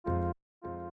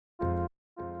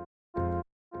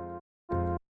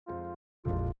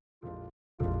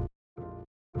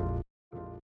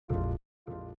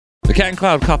The Cat and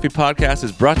Cloud Coffee Podcast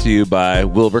is brought to you by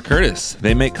Wilbur Curtis.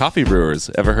 They make coffee brewers.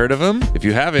 Ever heard of them? If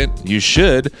you haven't, you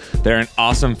should. They're an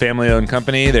awesome family-owned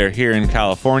company. They're here in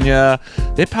California.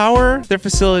 They power their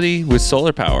facility with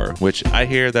solar power, which I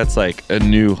hear that's like a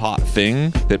new hot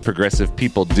thing that progressive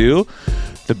people do.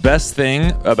 The best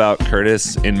thing about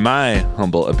Curtis, in my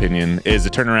humble opinion, is the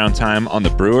turnaround time on the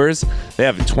brewers. They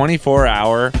have a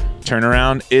 24-hour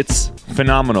turnaround. It's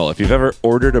phenomenal. If you've ever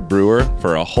ordered a brewer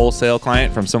for a wholesale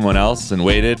client from someone else and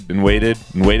waited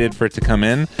for it to come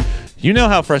in, you know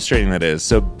how frustrating that is.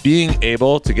 So being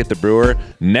able to get the brewer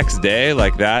next day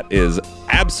like that is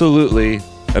absolutely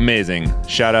amazing.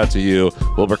 Shout out to you,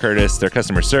 Wilbur Curtis. Their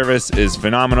customer service is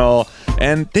phenomenal,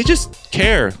 and they just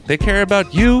care. They care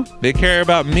about you, they care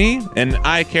about me, and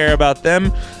I care about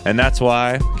them, and that's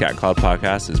why Cat and Cloud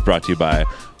Podcast is brought to you by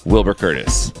Wilbur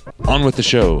Curtis. On with the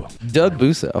show. Doug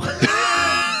Busso.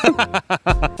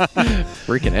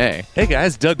 Freaking A. Hey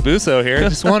guys, Doug Busso here.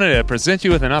 Just wanted to present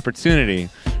you with an opportunity.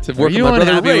 To Are work with you my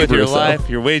brother unhappy Ray with your Busso. life,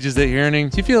 your wages that you're earning?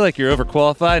 Do you feel like you're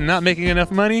overqualified and not making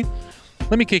enough money?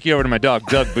 Let me kick you over to my dog,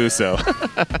 Doug Busso.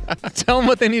 Tell him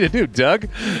what they need to do, Doug.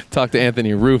 Talk to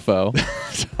Anthony Rufo.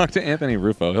 Talk to Anthony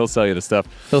Rufo. He'll sell you the stuff.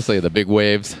 He'll say the big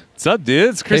waves. What's up,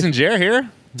 dudes? Chris Hey. and Jer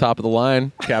here. Top of the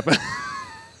line. Top of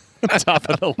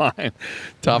the line.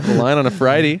 Top of the line on a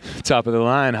Friday. Top of the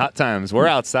line. Hot times. We're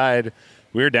outside.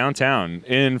 We're downtown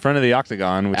in front of the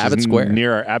Octagon, which Abbott is Square.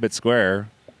 near our Abbott Square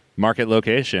market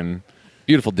location.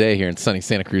 Beautiful day here in sunny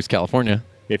Santa Cruz, California.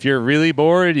 If you're really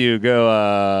bored, you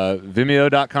go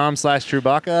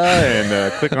vimeo.com/Trubaka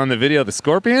and click on the video of the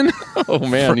Scorpion. Oh,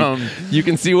 man. From you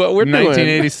can see what we're doing.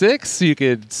 1986. You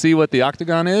could see what the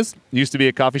Octagon is. Used to be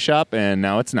a coffee shop, and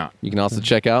now it's not. You can also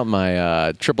check out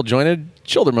my triple jointed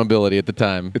shoulder mobility at the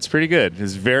time. It's pretty good.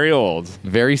 It's very old.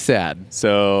 Very sad.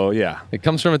 So, yeah. It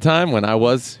comes from a time when I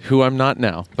was who I'm not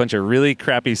now. A bunch of really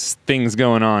crappy things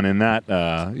going on in that.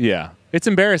 Yeah. It's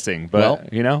embarrassing, but, Well,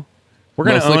 you know, we're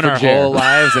going to mostly own for our Jer. whole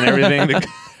lives and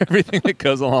everything that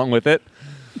goes along with it.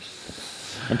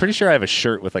 I'm pretty sure I have a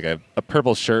shirt with like a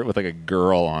purple shirt with like a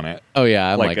girl on it. Oh,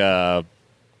 yeah. I'm like I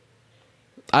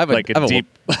have like a I have deep-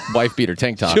 a wife beater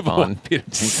tank top You have a on. wife beater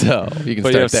tank So you can But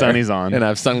start you have there. sunnies on. And I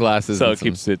have sunglasses. so and it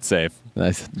keeps it safe.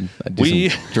 I do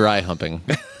some dry humping.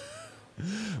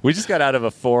 We just got out of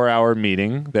a 4-hour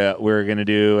meeting that we're going to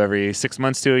do every 6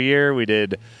 months to a year. We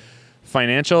did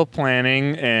financial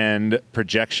planning and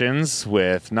projections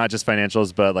with not just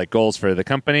financials, but like goals for the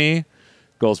company,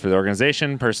 goals for the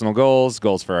organization, personal goals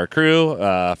for our crew,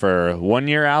 for 1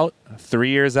 year out, 3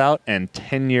 years out, and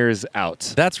 10 years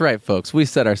out. That's right, folks. We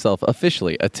set ourselves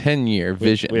officially a 10-year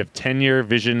vision. We have 10-year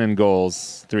vision and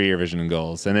goals, 3-year vision and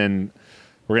goals. And then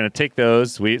we're going to take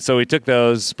those. We took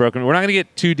those broken. We're not going to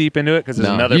get too deep into it because there's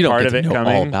No, another you don't part get of to it know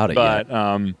coming. all about it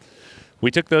but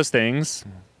we took those things,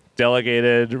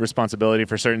 delegated responsibility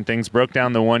for certain things, broke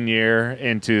down the 1 year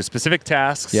into specific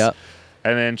tasks. Yep.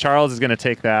 And then Charles is going to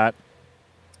take that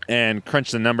and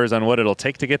crunch the numbers on what it'll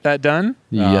take to get that done.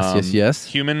 Yes.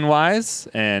 Human-wise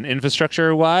and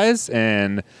infrastructure-wise,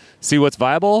 and see what's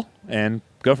viable and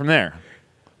go from there.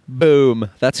 Boom.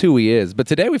 That's who he is. But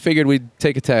today we figured we'd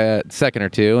take a second or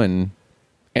two and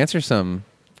answer some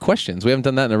questions. We haven't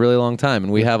done that in a really long time,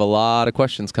 and we have a lot of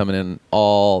questions coming in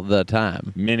all the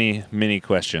time. Many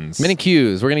questions. Many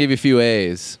Q's. We're going to give you a few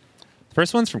A's.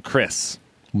 First one's from Chris.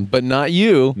 But not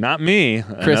you. Not me.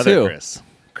 Chris Another who? Chris.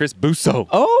 Chris Busso.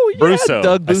 Oh, yeah. Brusso.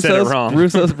 Doug I said it Busso's, wrong.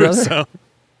 Russo's brother. Brusso.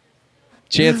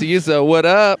 Chancey Uso, what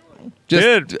up?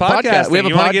 Dude, podcasting. We have a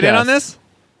you podcast. want to get in on this?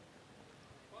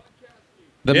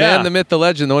 The Yeah. man, the myth, the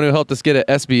legend, the one who helped us get an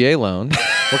SBA loan.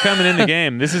 We're coming in the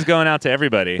game. This is going out to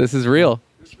everybody. This is real.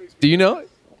 Do you know it?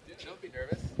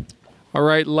 All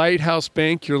right, Lighthouse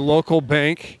Bank, your local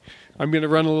bank. I'm going to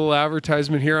run a little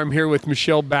advertisement here. I'm here with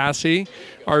Michelle Bassi,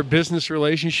 our business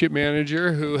relationship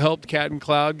manager, who helped Cat and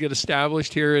Cloud get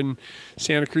established here in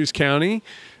Santa Cruz County.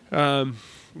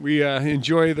 We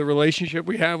enjoy the relationship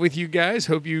we have with you guys.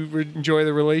 Hope you enjoy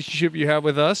the relationship you have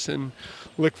with us, and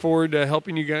look forward to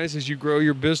helping you guys as you grow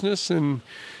your business and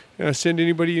send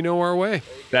anybody you know our way.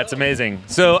 That's amazing.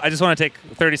 So I just want to take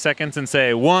 30 seconds and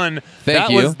say, one, Thank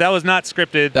that you. was not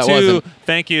scripted. That Two, wasn't.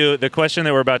 thank you. The question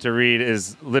that we're about to read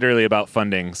is literally about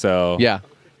funding. So Yeah.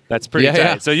 that's pretty tight.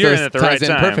 Yeah. So you're in it at the right ties in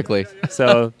time. perfectly.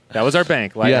 So that was our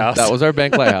bank, Lighthouse. Yeah, that was our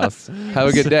bank lighthouse. Have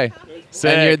a good day.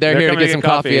 Sick. And they're here to coming get some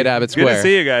coffee at Abbott Square. Good to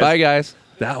see you guys. Bye, guys.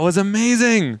 That was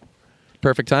amazing.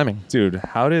 Perfect timing. Dude,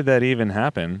 how did that even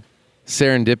happen?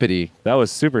 Serendipity. That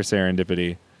was super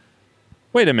serendipity.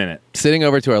 Wait a minute. Sitting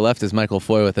over to our left is Michael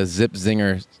Foy with a Zip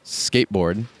Zinger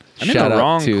skateboard. I'm in the Shout out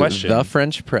wrong to question. The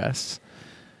French Press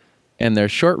and their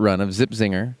short run of Zip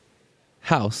Zinger,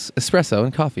 House, Espresso,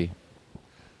 and Coffee.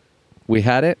 We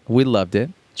had it. We loved it.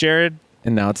 Jared,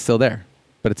 And now it's still there.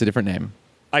 But it's a different name.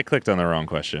 I clicked on the wrong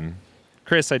question.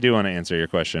 Chris, I do want to answer your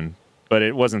question, but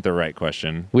it wasn't the right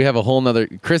question. We have a whole nother...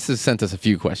 Chris has sent us a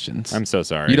few questions. I'm so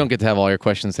sorry. You don't get to have all your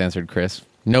questions answered, Chris.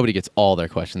 Nobody gets all their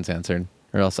questions answered.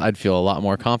 Or else I'd feel a lot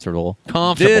more comfortable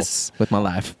with my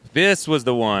life. This was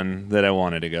the one that I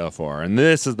wanted to go for, and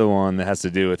this is the one that has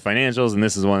to do with financials, and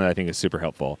this is one that I think is super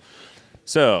helpful.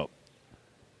 So,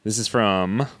 this is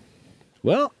from,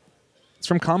 well, it's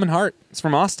from Common Heart. It's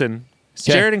from Austin. It's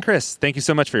Okay. Jared and Chris, thank you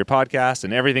so much for your podcast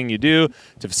and everything you do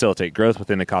to facilitate growth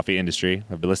within the coffee industry.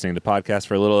 I've been listening to the podcast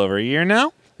for a little over a year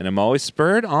now, and I'm always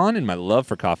spurred on in my love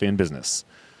for coffee and business.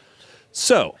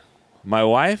 So, my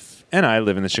wife and I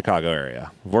live in the Chicago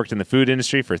area. I've worked in the food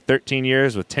industry for 13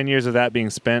 years, with 10 years of that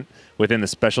being spent within the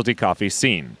specialty coffee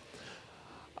scene.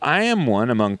 I am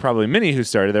one among probably many who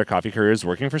started their coffee careers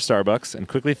working for Starbucks and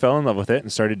quickly fell in love with it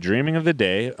and started dreaming of the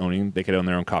day they could own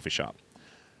their own coffee shop.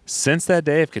 Since that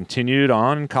day, I've continued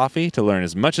on in coffee to learn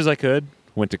as much as I could,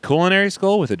 went to culinary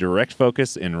school with a direct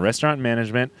focus in restaurant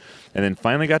management, and then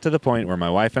finally got to the point where my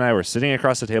wife and I were sitting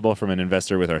across the table from an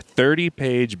investor with our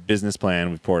 30-page business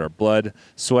plan we poured our blood,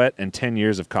 sweat, and 10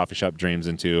 years of coffee shop dreams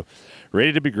into,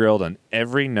 ready to be grilled on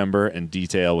every number and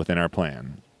detail within our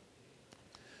plan.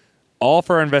 All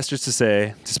for our investors to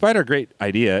say, despite our great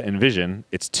idea and vision,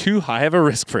 it's too high of a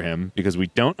risk for him because we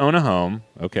don't own a home,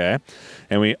 okay,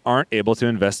 and we aren't able to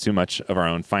invest too much of our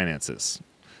own finances.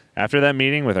 After that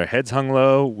meeting, with our heads hung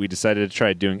low, we decided to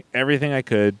try doing everything I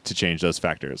could to change those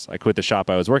factors. I quit the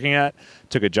shop I was working at,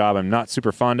 took a job I'm not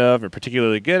super fond of or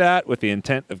particularly good at with the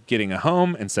intent of getting a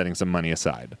home and setting some money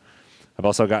aside. I've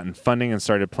also gotten funding and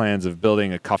started plans of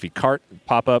building a coffee cart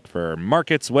pop-up for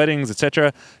markets, weddings,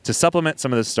 etc. to supplement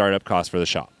some of the startup costs for the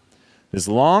shop. This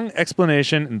long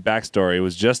explanation and backstory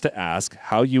was just to ask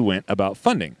how you went about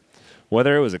funding.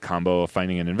 Whether it was a combo of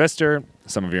finding an investor,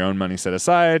 some of your own money set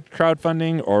aside,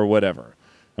 crowdfunding, or whatever.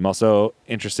 I'm also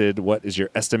interested, what is your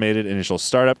estimated initial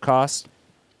startup cost?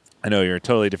 I know you're a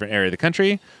totally different area of the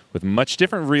country with much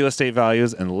different real estate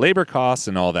values and labor costs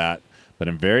and all that, but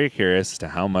I'm very curious as to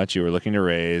how much you were looking to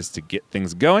raise to get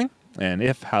things going and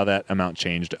how that amount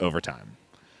changed over time.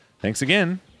 Thanks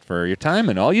again for your time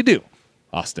and all you do,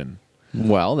 Austin.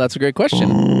 Well, that's a great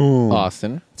question,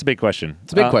 Austin. It's a big question.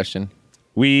 It's a big question.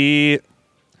 Many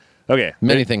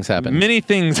things happened. Many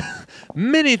things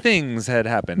had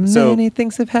happened. Many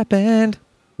things have happened.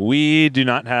 We do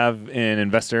not have an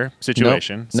investor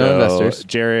situation. Nope, no investors.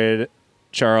 Jared,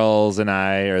 Charles, and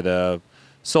I are the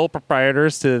sole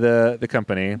proprietors to the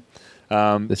company.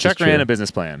 Chuck ran a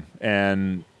business plan,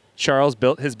 and Charles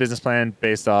built his business plan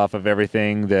based off of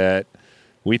everything that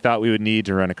we thought we would need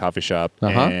to run a coffee shop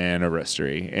and a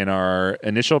roastery. In our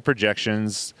initial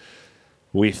projections,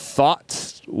 we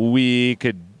thought we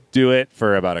could do it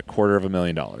for about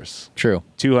 $250,000. True.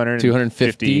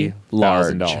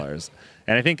 $250,000.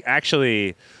 And I think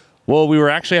actually, we were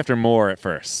actually after more at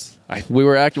first. We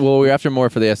were after more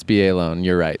for the SBA loan.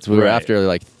 You're right. So we were after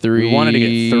like We wanted to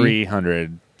get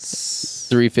 300.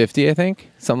 350, I think,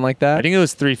 something like that. I think it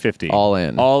was 350. All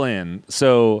in. All in.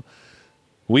 So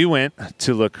we went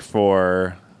to look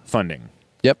for funding.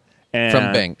 Yep. And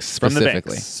from banks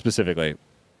specifically.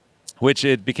 Which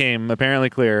it became apparently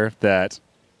clear that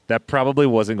probably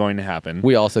wasn't going to happen.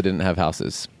 We also didn't have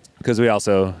houses. Because we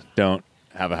also don't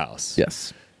have a house.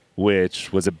 Yes.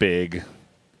 Which was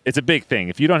it's a big thing.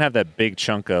 If you don't have that big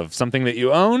chunk of something that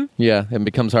you own. Yeah, it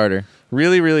becomes harder.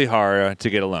 Really, really hard to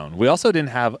get a loan. We also didn't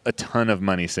have a ton of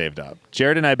money saved up.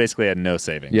 Jared and I basically had no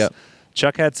savings. Yep.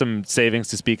 Chuck had some savings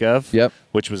to speak of. Yep.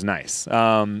 Which was nice.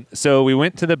 So we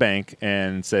went to the bank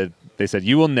and they said,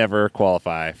 you will never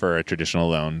qualify for a traditional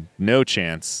loan. No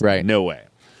chance. Right. No way.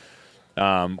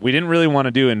 We didn't really want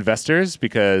to do investors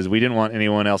because we didn't want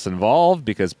anyone else involved,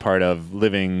 because part of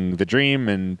living the dream,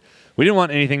 and we didn't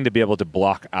want anything to be able to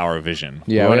block our vision.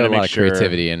 Yeah, we had a lot of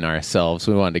creativity in ourselves.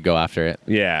 We wanted to go after it.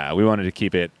 Yeah, we wanted to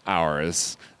keep it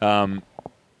ours.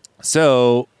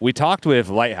 So we talked with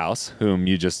Lighthouse, whom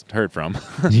you just heard from.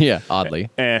 Yeah, oddly.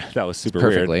 And that was super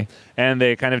perfectly weird. And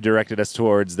they kind of directed us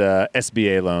towards the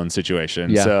SBA loan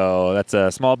situation. Yeah. So that's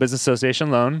a Small Business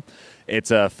Association loan. It's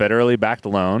a federally backed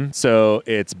loan. So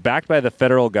it's backed by the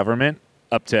federal government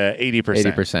up to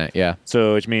 80%. 80%, yeah.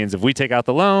 So which means if we take out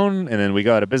the loan and then we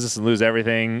go out of business and lose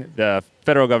everything, the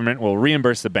federal government will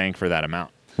reimburse the bank for that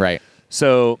amount. Right.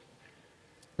 So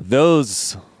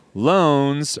those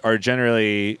loans are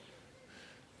generally,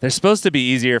 they're supposed to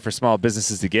be easier for small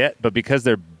businesses to get, but because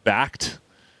they're backed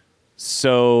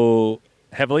so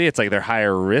heavily. It's like they're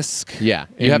higher risk. Yeah,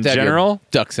 you in have to have general. your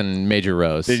ducks in major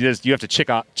rows. You have to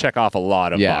check off a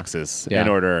lot of Yeah. boxes Yeah. in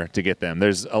order to get them.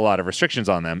 There's a lot of restrictions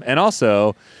on them, and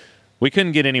also we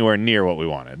couldn't get anywhere near what we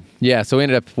wanted. Yeah, so we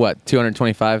ended up what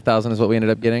 225,000 is what we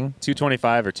ended up getting.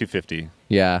 225 or 250,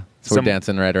 Yeah, so Some- we're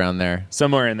dancing right around there.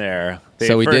 somewhere in there.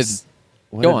 So we did-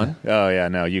 what Go did- on. Oh yeah,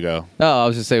 no, you go. Oh, I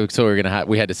was just saying. So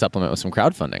we had to supplement with some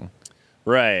crowdfunding.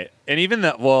 Right, and even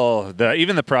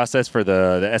the process for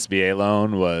the SBA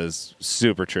loan was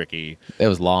super tricky. It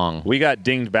was long. We got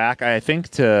dinged back. I think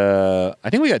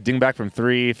we got dinged back from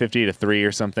 350 to 3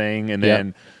 or something, and Yep.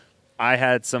 then I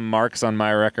had some marks on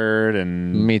my record,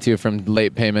 and Me too, from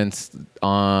late payments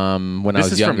when I this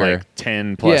was is younger. from like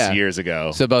 10 plus Yeah. years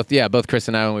ago. So both Chris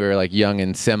and I, when we were like young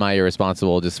and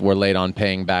semi-irresponsible, just were late on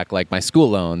paying back like my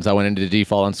school loans. I went into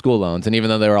default on school loans, and even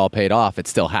though they were all paid off, it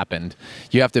still happened.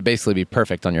 You have to basically be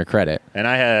perfect on your credit. And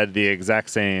I had the exact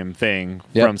same thing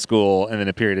Yep. from school, and then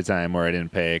a period of time where I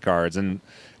didn't pay cards, and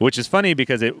which is funny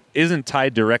because it isn't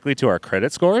tied directly to our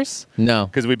credit scores, No,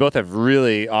 because we both have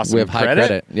really awesome we have high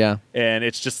credit. Yeah, and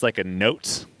it's just like a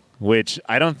note, which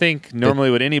I don't think normally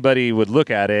would anybody would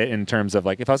look at it in terms of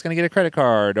like if I was going to get a credit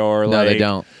card or No, like they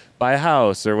don't. buy a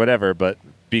house or whatever, but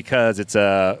because it's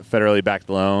a federally backed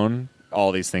loan,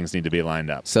 all these things need to be lined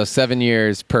up. so 7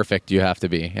 years perfect you have to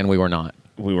be, and we were not.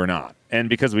 We were not. And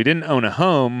because we didn't own a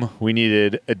home, we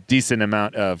needed a decent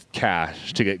amount of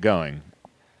cash to get going,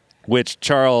 which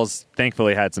Charles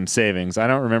thankfully had some savings. I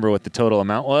don't remember what the total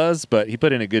amount was, but he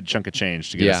put in a good chunk of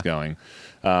change to get Yeah. us going.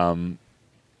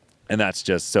 And that's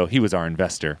just so he was our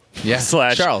investor. Yeah,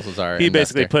 Slash, Charles was our He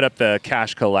basically investor. put up the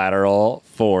cash collateral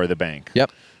for the bank.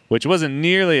 Yep. Which wasn't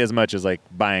nearly as much as like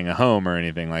buying a home or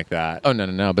anything like that. Oh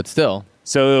no, but still.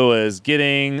 So it was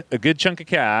getting a good chunk of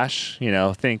cash.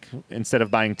 Think instead of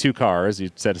buying 2 cars, you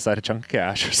set aside a chunk of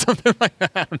cash or something like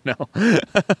that. I don't know.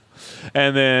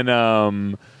 And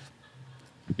then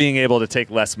being able to take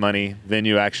less money than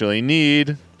you actually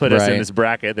need put us in Right. this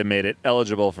bracket that made it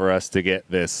eligible for us to get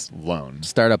this loan,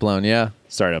 Startup loan, yeah.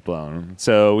 startup loan.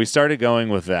 So we started going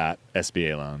with that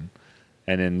SBA loan.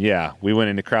 And then, we went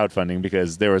into crowdfunding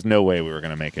because there was no way we were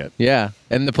going to make it. Yeah,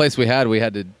 and the place we had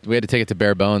to take it to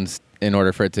bare bones in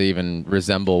order for it to even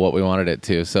resemble what we wanted it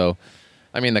to. So,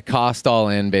 I mean, the cost all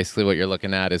in, basically, what you're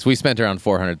looking at is we spent around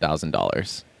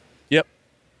 $400,000 Yep.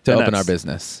 to And open our that's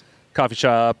business, Coffee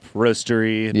shop,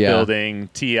 roastery, Yeah. building,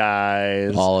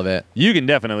 TIs. all of it. You can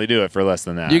definitely do it for less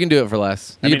than that. You can do it for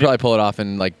less. You I can mean, probably pull it off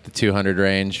in like the 200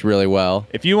 range really well.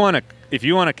 If you want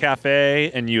a cafe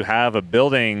and you have a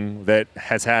building that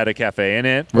has had a cafe in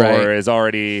it Right. or has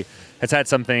had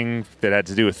something that had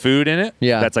to do with food in it,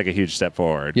 Yeah. that's like a huge step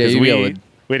forward. Yeah, 'Cause you'd we be able to-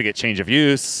 had to get change of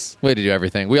use. We had to do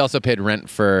everything. We also paid rent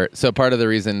so part of the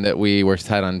reason that we were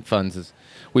tight on funds is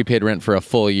we paid rent for a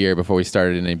full year before we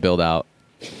started any build out.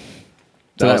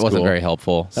 So That that was wasn't cool. very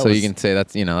helpful. That So you was- can say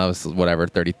that was whatever,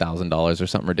 $30,000 or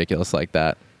something ridiculous like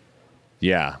that.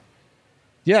 Yeah.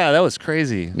 Yeah, that was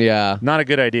crazy. Yeah. Not a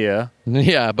good idea.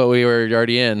 Yeah, but we were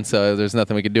already in, so there's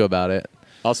nothing we could do about it.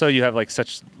 Also, you have like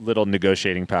such little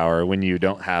negotiating power when you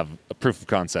don't have a proof of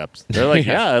concept. They're like,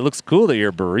 Yeah. yeah, it looks cool that you're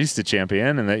a barista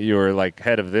champion and that you were like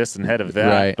head of this and head of that.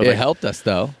 Right. But It like, helped us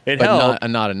though. It but helped.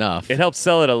 not enough. It helped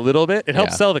sell it a little bit. It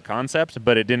helped Yeah. sell the concept,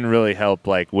 but it didn't really help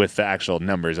like with the actual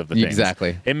numbers of the things.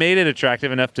 Exactly. It made it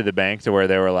attractive enough to the bank to where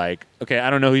they were like, okay,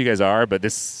 I don't know who you guys are, but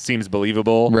this seems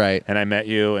believable. Right. And I met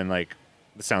you and like,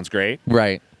 this sounds great.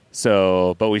 Right.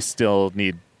 So, but we still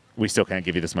can't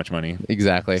give you this much money.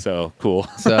 Exactly. So cool.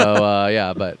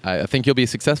 Yeah, but I think you'll be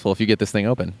successful if you get this thing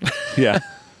open. Yeah.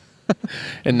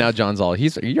 And now John's all,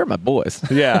 you're my boys.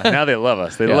 Yeah. Now they love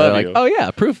us. They Yeah, love they're you. like, oh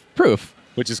yeah, proof.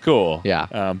 Which is cool.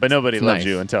 Yeah. But nobody It's loves nice.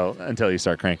 you until you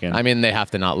start cranking. I mean, they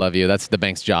have to not love you. That's the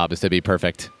bank's job, is to be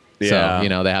perfect. Yeah.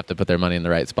 So, they have to put their money in the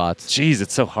right spots. Jeez,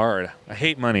 it's so hard. I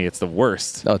hate money. It's the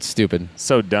worst. Oh, it's stupid.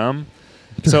 So dumb.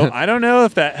 So I don't know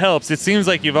if that helps. It seems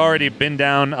like you've already been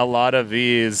down a lot of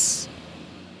these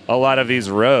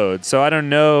roads. So I don't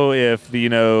know if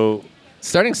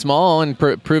Starting small and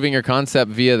proving your concept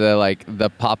via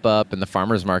the pop-up and the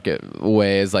farmer's market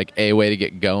way is like a way to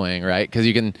get going, right? Because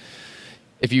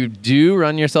if you do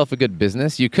run yourself a good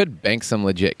business, you could bank some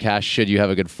legit cash should you have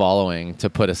a good following to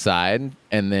put aside,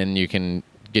 and then you can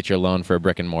get your loan for a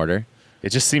brick and mortar. it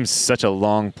just seems such a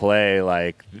long play.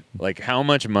 Like how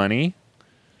much money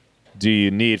do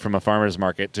you need from a farmer's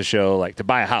market to show to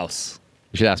buy a house?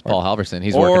 You should ask Paul Halverson.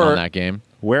 He's working or- on that game.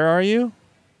 Where are you?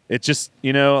 It's just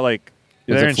like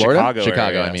Is they're it in Florida? Chicago.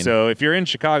 Chicago, area. I mean. So if you're in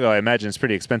Chicago, I imagine it's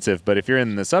pretty expensive. But if you're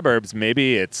in the suburbs,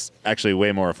 maybe it's actually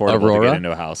way more affordable to Aurora? get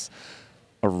into a house.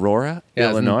 Aurora,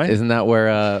 Illinois, Isn't that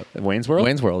where Wayne's World.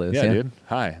 Wayne's World is? Yeah, dude.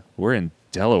 Hi, we're in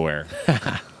Delaware.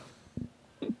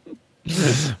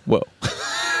 Whoa.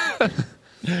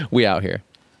 We out here.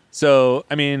 So,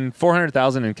 I mean,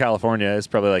 400,000 in California is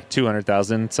probably like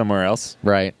 200,000 somewhere else,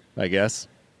 Right. I guess.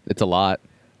 It's a lot.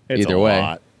 It's either a way.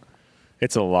 lot.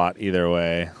 It's a lot either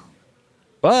way.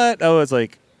 But I was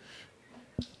like,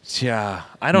 yeah,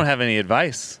 I don't have any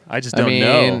advice. I just don't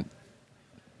know.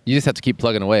 You just have to keep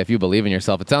plugging away if you believe in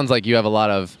yourself. It sounds like you have a lot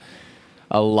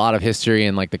of history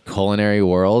in like the culinary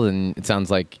world, and it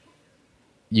sounds like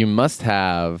you must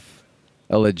have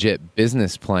a legit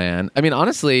business plan. I mean,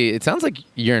 honestly, it sounds like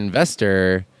your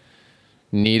investor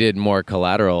needed more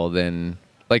collateral than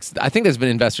like I think there's been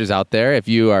investors out there, if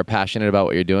you are passionate about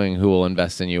what you're doing, who will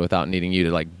invest in you without needing you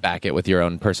to like back it with your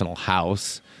own personal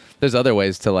house. There's other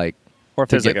ways to like Or if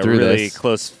to there's get like a through really this.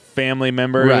 close family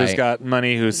member who's Right. got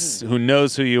money, who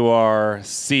knows who you are,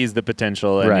 sees the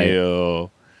potential in Right. you.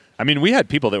 I mean, we had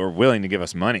people that were willing to give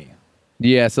us money.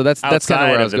 Yeah, so that's kind of Outside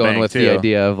where I of was the going bank, with too. the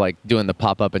idea of like doing the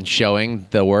pop up and showing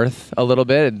the worth a little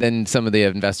bit. Then some of the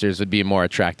investors would be more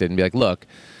attracted and be like, "Look,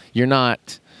 you're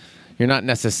not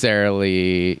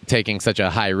necessarily taking such a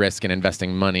high risk in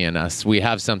investing money in us. We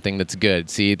have something that's good.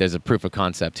 See, there's a proof of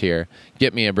concept here.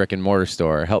 Get me a brick and mortar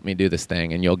store. Help me do this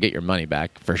thing, and you'll get your money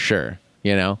back for sure."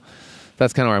 You know,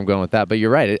 that's kind of where I'm going with that. But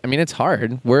you're right. I mean, it's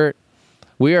hard.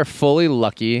 We are fully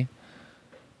lucky.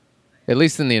 At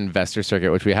least in the investor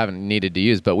circuit, which we haven't needed to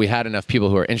use, but we had enough people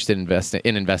who are interested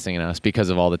in investing in us because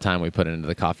of all the time we put into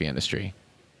the coffee industry.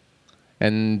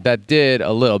 And that did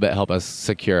a little bit help us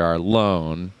secure our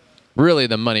loan. Really,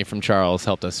 the money from Charles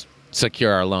helped us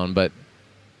secure our loan, but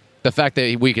the fact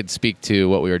that we could speak to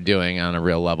what we were doing on a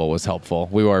real level was helpful.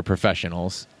 We were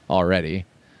professionals already.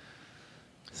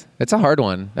 It's a hard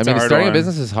one. I mean, hard starting one. a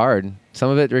business is hard. Some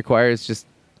of it requires just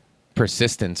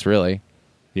persistence, really.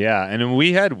 Yeah, and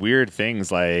we had weird things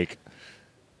like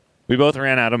we both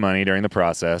ran out of money during the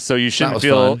process, so you shouldn't was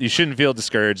fun. feel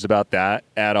discouraged about that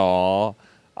at all.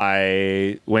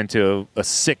 I went to a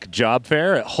sick job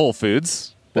fair at Whole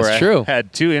Foods. That's where true. I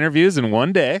had 2 interviews in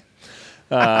one day.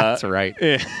 That's right.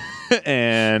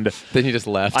 And Then you just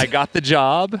left. I got the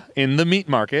job in the meat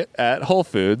market at Whole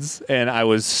Foods, and I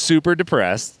was super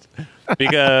depressed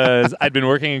because I'd been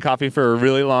working in coffee for a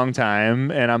really long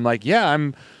time, and I'm like, yeah,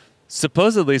 I'm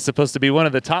supposedly supposed to be one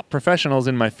of the top professionals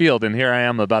in my field, and here I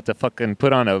am about to fucking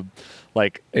put on a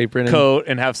like Apron and- coat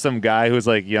and have some guy who's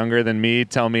like younger than me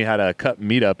tell me how to cut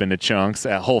meat up into chunks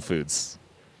at Whole Foods.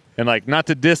 And like, not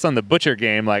to diss on the butcher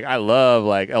game, like I love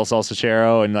like El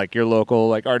Salsachero and like your local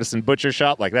like artisan butcher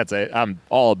shop, like that's it. I'm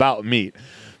all about meat,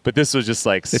 but this was just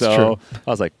like so. true. I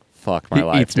was like, "Fuck my He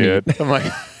life, eats meat. dude." I'm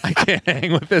like, I can't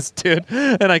hang with this dude.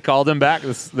 And I called him back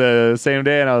the same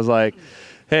day, and I was like,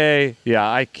 "Hey, yeah,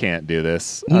 I can't do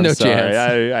this. I'm No sorry. chance.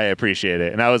 I appreciate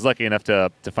it." And I was lucky enough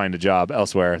to find a job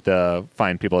elsewhere. To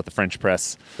find people at the French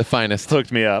press the finest.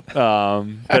 hooked me up.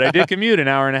 But I did commute an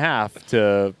hour and a half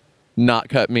to Not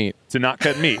cut meat. not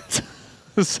cut meat.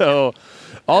 So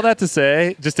all that to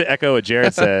say, just to echo what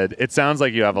Jared said, it sounds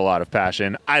like you have a lot of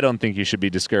passion. I don't think you should be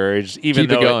discouraged, even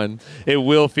Keep it though going. it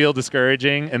will feel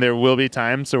discouraging, and there will be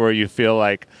times where you feel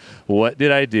like, what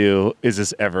did I do? Is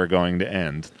this ever going to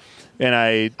end? And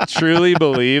I truly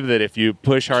believe that if you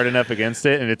push hard enough against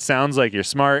it, and it sounds like you're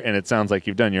smart, and it sounds like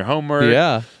you've done your homework,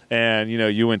 Yeah. and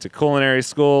you went to culinary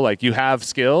school, like you have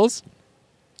skills,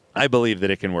 I believe that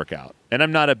it can work out. And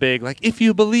I'm not a big, like, if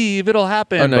you believe, it'll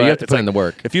happen. Oh, no, you but have to it's put in the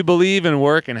work. If you believe and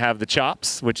work and have the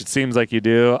chops, which it seems like you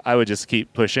do, I would just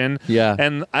keep pushing. Yeah.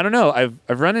 And I don't know,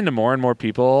 I've run into more and more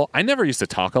people. I never used to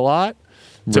talk a lot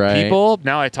to Right. people.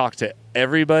 Now I talk to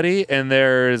everybody, and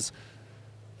there's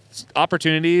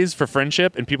opportunities for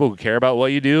friendship and people who care about what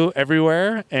you do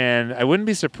everywhere. And I wouldn't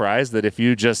be surprised that if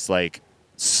you just like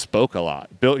spoke a lot,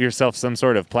 built yourself some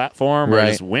sort of platform, or Right.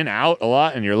 just went out a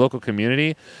lot in your local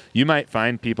community, you might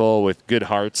find people with good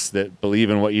hearts that believe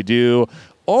in what you do.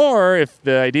 Or if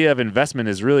the idea of investment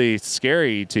is really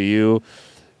scary to you,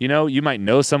 you might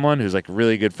know someone who's like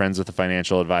really good friends with a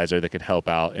financial advisor that could help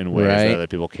out in ways Right. that other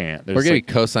people can't. Or There's get a like,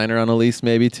 co-signer on a lease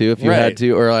maybe too if you Right. had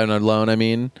to, or on a loan. I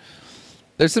mean,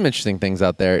 there's some interesting things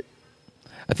out there.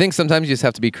 I think sometimes you just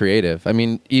have to be creative. I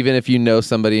mean, even if you know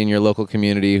somebody in your local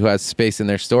community who has space in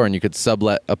their store and you could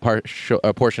sublet a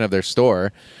portion of their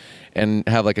store and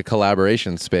have like a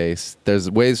collaboration space,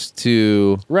 there's ways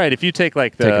to right. If you take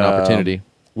like the take an opportunity.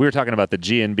 We were talking about the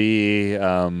G&B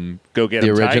Go Get The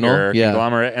 'Em original? Tiger Yeah.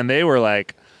 conglomerate, and they were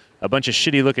like a bunch of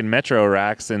shitty looking Metro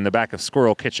racks in the back of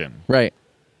Squirrel Kitchen. Right.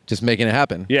 Just making it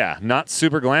happen. Yeah, not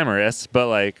super glamorous, but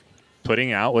like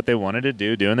putting out what they wanted to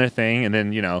do, doing their thing, and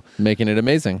then, Making it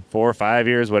amazing. 4 or 5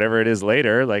 years, whatever it is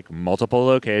later, like multiple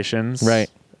locations Right.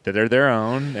 that are their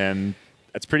own. And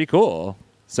That's pretty cool.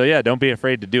 So yeah, don't be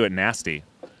afraid to do it nasty.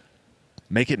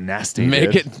 Make it nasty.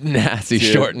 Make dude. it nasty,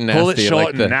 Dude, short and nasty. pull it short like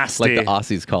and the, nasty. Like the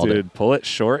Aussies called it. Dude, pull it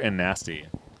short and nasty.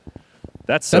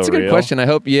 That's so That's a good real. question. I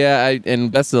hope,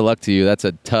 and best of luck to you. That's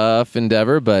a tough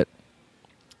endeavor, but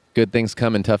good things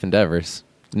come in tough endeavors,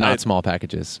 not small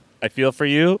packages. I feel for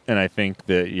you, and I think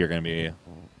that you're gonna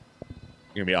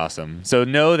be awesome. So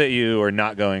know that you are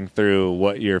not going through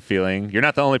what you're feeling. You're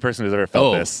not the only person who's ever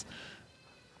felt this.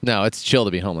 No, it's chill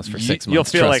to be homeless for 6 months. You'll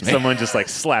feel trust like me. someone just like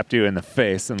slapped you in the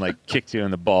face and like kicked you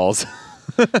in the balls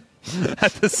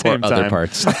at the same Or time. other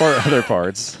parts. Or other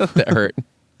parts. that hurt,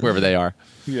 wherever they are.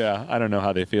 Yeah, I don't know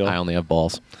how they feel. I only have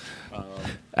balls.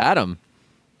 Adam.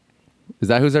 Is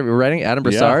that who's writing? Adam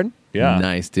Broussard? Yeah.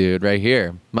 Nice, dude. Right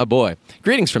here. My boy.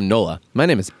 Greetings from NOLA. My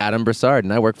name is Adam Broussard,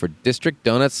 and I work for District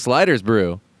Donuts Sliders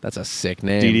Brew. That's a sick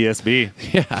name. DDSB.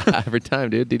 Yeah, every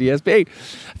time, dude. DDSB.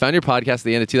 I found your podcast at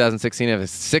the end of 2016 and have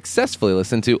successfully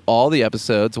listened to all the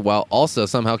episodes while also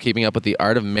somehow keeping up with the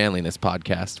Art of Manliness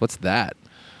podcast. What's that?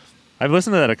 I've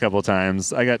listened to that a couple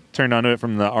times. I got turned onto it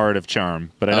from the Art of Charm,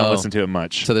 but I don't listen to it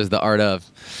much. So there's the art of.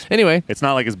 Anyway, It's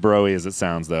not like as bro-y as it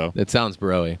sounds, though. it sounds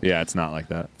bro-y. Yeah, it's not like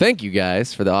that. Thank you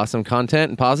guys for the awesome content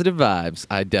and positive vibes.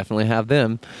 I definitely have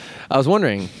them. I was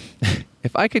wondering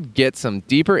if I could get some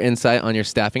deeper insight on your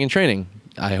staffing and training.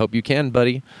 I hope you can,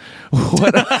 buddy.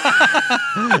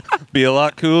 Be a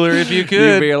lot cooler if you It'd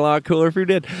could. be a lot cooler if you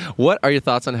did. What are your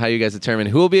thoughts on how you guys determine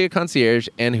who will be a concierge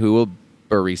and who will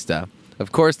barista?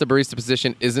 Of course, the barista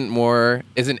position isn't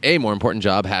a more important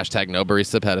job. # no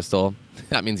barista pedestal.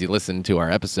 That means you listen to our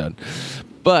episode.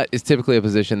 But is typically a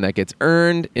position that gets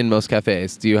earned in most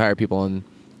cafes. Do you hire people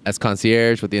as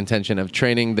concierge with the intention of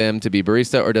training them to be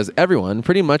barista, or does everyone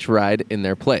pretty much ride in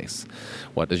their place?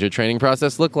 What does your training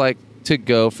process look like to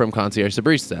go from concierge to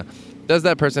barista? Does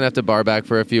that person have to bar back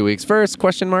for a few weeks first? ?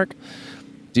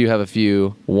 Do you have a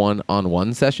few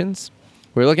one-on-one sessions?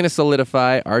 We're looking to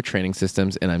solidify our training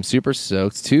systems, and I'm super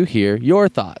stoked to hear your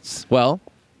thoughts. Well,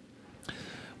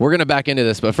 we're going to back into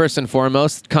this, but first and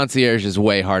foremost, concierge is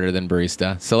way harder than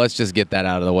barista. So let's just get that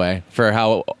out of the way for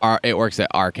how it works at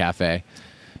our cafe.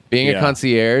 Being a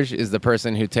concierge is the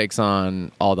person who takes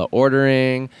on all the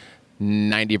ordering,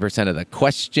 90% of the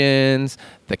questions,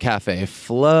 the cafe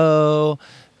flow,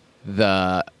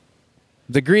 the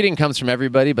greeting comes from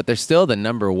everybody, but they're still the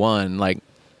number one. Like,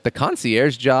 the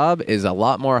concierge job is a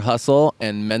lot more hustle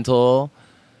and mental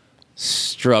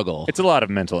struggle. It's a lot of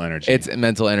mental energy. It's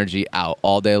mental energy out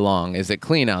all day long. Is it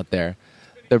clean out there?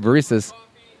 The baristas.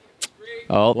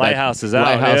 Oh, Lighthouse is out.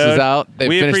 Lighthouse dude. is out. They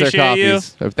We finished their appreciate you.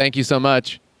 coffees. So thank you so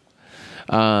much.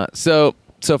 So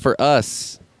for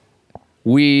us,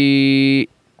 we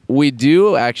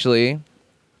do actually.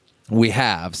 We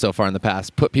have, so far in the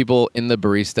past, put people in the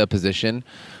barista position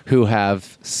who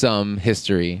have some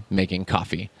history making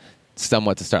coffee,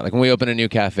 somewhat to start. Like when we open a new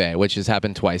cafe, which has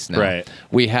happened twice now. Right.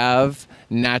 We have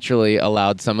naturally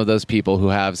allowed some of those people who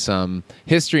have some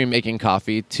history making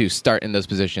coffee to start in those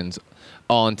positions,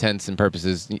 all intents and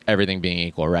purposes, everything being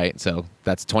equal, right? So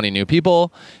that's 20 new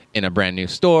people in a brand new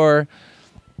store.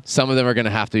 Some of them are going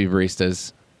to have to be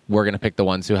baristas. We're going to pick the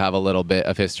ones who have a little bit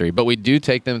of history. But we do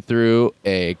take them through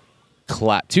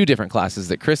two different classes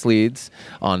that Chris leads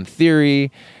on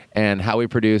theory and how we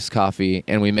produce coffee,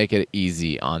 and we make it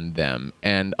easy on them.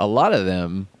 And a lot of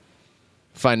them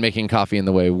find making coffee in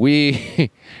the way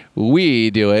we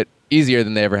do it easier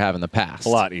than they ever have in the past. A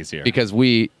lot easier. Because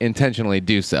we intentionally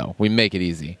do so. We make it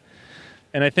easy.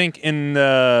 And I think in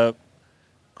the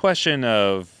question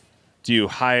of, do you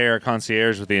hire a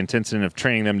concierge with the intention of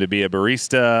training them to be a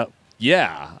barista?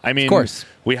 Yeah. I mean, Of course.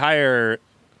 We hire...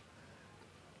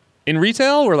 In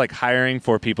retail, we're like hiring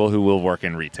for people who will work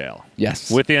in retail.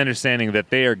 Yes. With the understanding that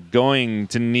they are going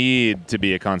to need to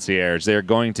be a concierge. They're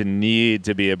going to need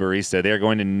to be a barista. They're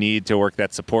going to need to work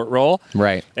that support role.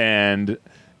 Right. And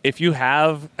if you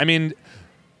have, I mean,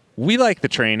 we like the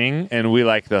training and we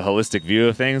like the holistic view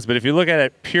of things, but if you look at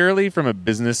it purely from a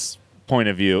business point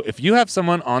of view, if you have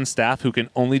someone on staff who can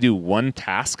only do one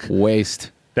task,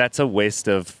 Waste. that's a waste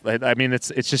of, I mean, it's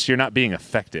just you're not being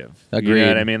effective. Agreed. You know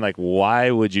what I mean? Like,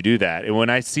 why would you do that? And when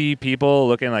I see people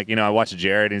looking like, I watch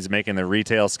Jared and he's making the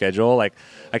retail schedule, like,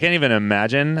 I can't even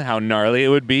imagine how gnarly it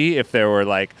would be if there were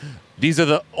like, these are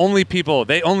the only people,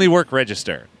 they only work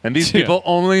register. And these people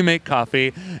only make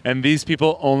coffee. And these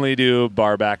people only do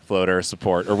bar back floater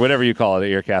support or whatever you call it at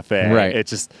your cafe. Right.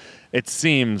 It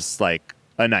seems like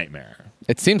a nightmare.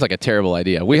 It seems like a terrible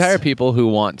idea. We hire people who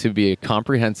want to be a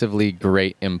comprehensively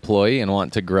great employee and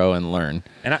want to grow and learn.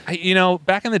 And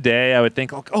back in the day, I would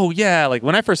think, like, oh yeah, like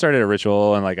when I first started at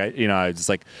Ritual, and like I was just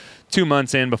like 2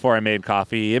 months in before I made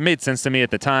coffee. It made sense to me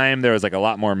at the time. There was like a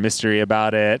lot more mystery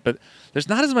about it, but there's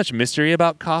not as much mystery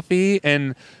about coffee.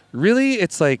 And really,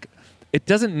 it's like, it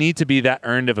doesn't need to be that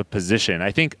earned of a position.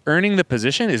 I think earning the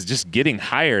position is just getting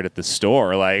hired at the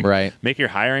store. Like, right. Make your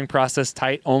hiring process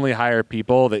tight. Only hire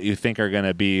people that you think are going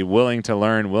to be willing to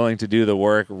learn, willing to do the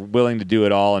work, willing to do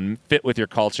it all, and fit with your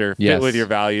culture, fit with your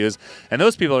values. And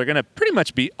those people are going to pretty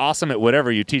much be awesome at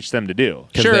whatever you teach them to do.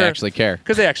 Because they actually care.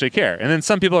 Because they actually care. And then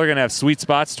some people are going to have sweet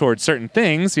spots towards certain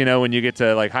things, when you get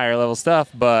to like higher level stuff.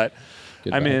 But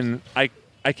Good I vibes. mean,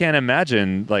 I can't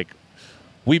imagine like,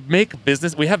 we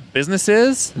have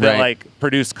businesses that like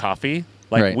produce coffee.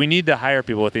 Like Right. we need to hire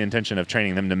people with the intention of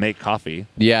training them to make coffee.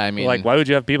 Yeah, I mean, Like, why would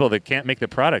you have people that can't make the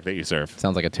product that you serve?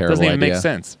 sounds like a terrible Doesn't even idea. make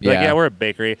sense. Yeah. Like, yeah, we're a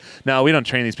bakery. No, we don't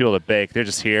train these people to bake. They're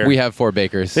just here. We have 4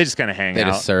 bakers. They just kind of hang They out.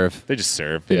 just serve. They just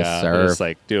serve. They yeah, just they're serve. just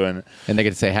like doing. And they get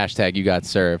to say hashtag you got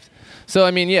served. So, I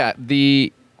mean, yeah,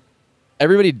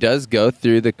 everybody does go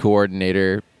through the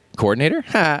coordinator?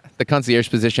 The concierge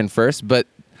position first, but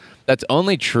that's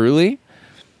only truly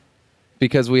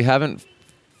because we haven't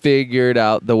figured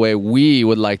out the way we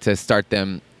would like to start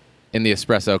them in the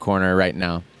espresso corner right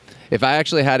now. If I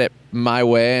actually had it my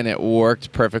way and it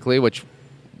worked perfectly, which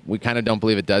we kind of don't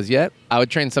believe it does yet, I would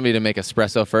train somebody to make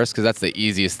espresso first because that's the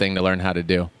easiest thing to learn how to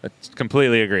do. I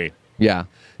completely agree. Yeah.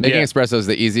 Making Yeah. espresso is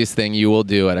the easiest thing you will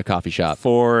do at a coffee shop.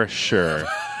 For sure.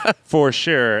 For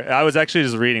sure. I was actually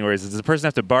just reading where it says, does the person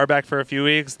have to bar back for a few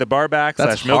weeks? The bar back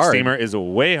That's / milk hard. steamer is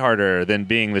way harder than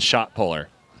being the shot puller.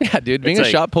 Yeah, dude, being It's a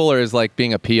like- shot puller is like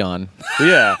being a peon.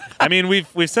 Yeah. I mean, we've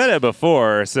said it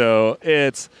before. So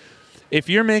it's, if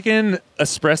you're making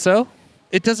espresso,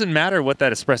 it doesn't matter what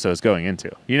that espresso is going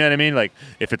into. You know what I mean? Like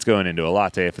if it's going into a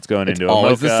latte, if it's going into a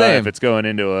always mocha, the same. if it's going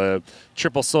into a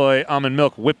triple soy, almond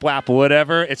milk, whip whap,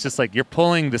 whatever. It's just like you're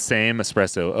pulling the same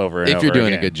espresso over and If over you're doing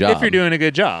a again. good job. If you're doing a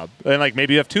good job. And like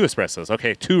maybe you have 2 espressos.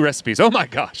 Okay, 2 recipes. Oh my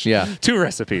gosh. Yeah. 2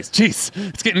 recipes. Jeez.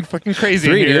 It's getting fucking crazy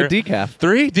 3, here. dude, decaf.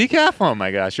 3 decaf? Oh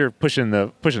my gosh. You're pushing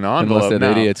the envelope Unless they're the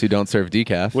now. idiots who don't serve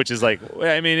decaf. Which is like,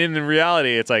 I mean, in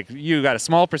reality, it's like you got a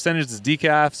small percentage that's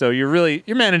decaf, so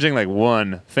you're managing like one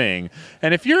thing.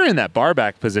 And if you're in that bar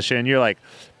back position, you're like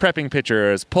prepping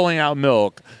pitchers, pulling out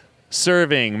milk,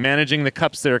 serving, managing the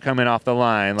cups that are coming off the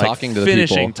line, like Talking to the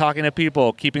finishing, people. talking to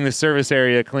people, keeping the service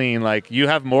area clean. Like you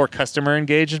have more customer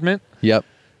engagement. Yep.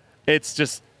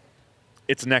 It's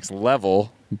next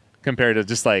level compared to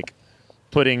just like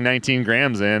putting 19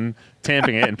 grams in,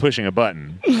 tamping it, and pushing a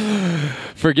button.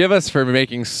 Forgive us for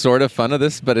making sort of fun of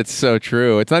this, but it's so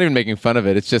true. It's not even making fun of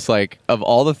it. It's just like, of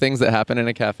all the things that happen in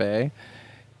a cafe,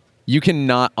 you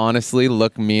cannot honestly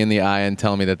look me in the eye and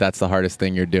tell me that that's the hardest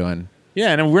thing you're doing.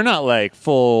 Yeah, and we're not like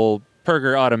full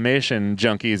Perger automation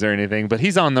junkies or anything, but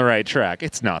he's on the right track.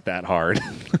 It's not that hard.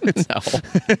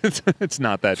 It's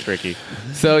not that tricky.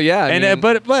 So, yeah. I mean,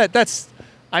 But that's,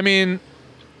 I mean,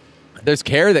 there's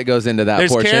care that goes into that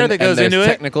There's portion. care that goes and there's into it.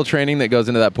 technical training that goes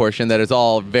into that portion that is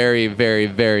all very, very,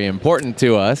 very important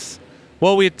to us.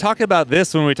 well, we talk about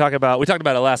this when we talked about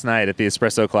it last night at the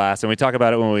espresso class, and we talk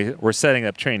about it when we were setting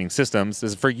up training systems.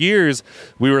 Is for years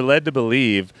we were led to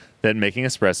believe that making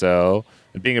espresso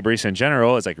and being a barista in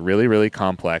general is like really, really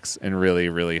complex and really,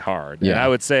 really hard. And Yeah. I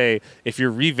would say if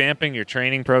you're revamping your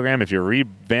training program, if you're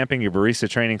revamping your barista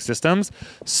training systems,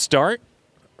 start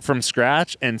from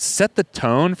scratch and set the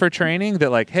tone for training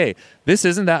that like, hey, this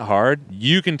isn't that hard.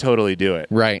 You can totally do it.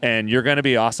 Right. And you're going to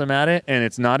be awesome at it. And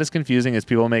it's not as confusing as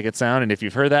people make it sound. And if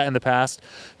you've heard that in the past,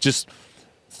 just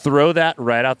throw that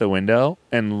right out the window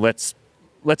and let's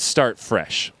start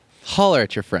fresh. Holler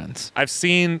at your friends. I've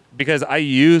seen, because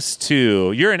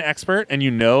you're an expert and you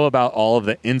know about all of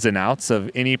the ins and outs of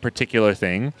any particular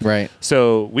thing. Right.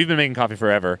 So we've been making coffee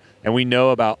forever and we know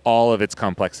about all of its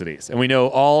complexities and we know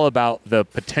all about the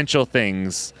potential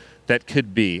things that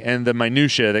could be and the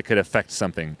minutia that could affect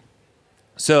something.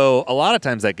 So a lot of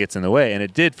times that gets in the way, and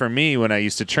it did for me when I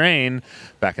used to train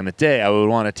back in the day. I would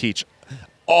want to teach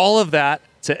all of that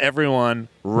to everyone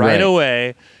right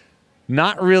away,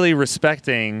 not really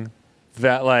respecting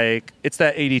that, like, it's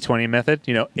that 80-20 method.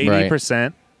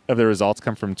 80% of the results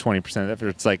come from 20% of the effort.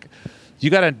 It's like, you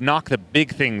got to knock the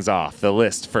big things off the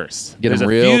list first. Get 'em There's a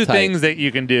real few tight. things that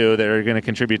you can do that are going to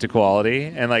contribute to quality,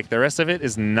 and like the rest of it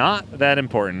is not that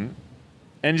important.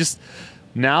 And just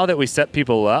now that we set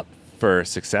people up for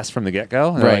success from the get-go,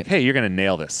 and they're Right. like, hey, you're going to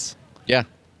nail this. Yeah.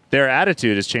 their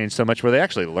attitude has changed so much where they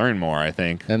actually learn more, I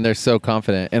think. And they're so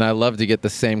confident. And I love to get the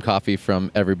same coffee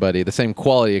from everybody, the same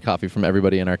quality of coffee from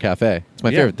everybody in our cafe. It's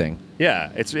my favorite thing.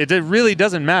 Yeah, it really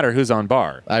doesn't matter who's on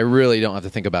bar. I really don't have to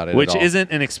think about it Which at all.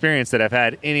 isn't an experience that I've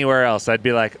had anywhere else. I'd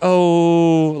be like,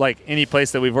 oh, like any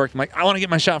place that we've worked, I'm like, I want to get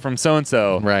my shot from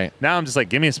so-and-so. Right. Now I'm just like,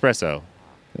 give me espresso.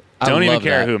 I Don't even love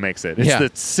care that. who makes it. It's Yeah.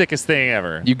 the sickest thing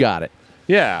ever. You got it.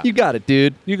 Yeah. You got it,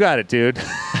 dude. You got it, dude.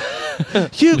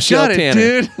 You Michelle got it,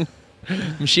 Tanner.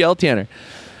 dude. Michelle Tanner.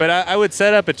 But I would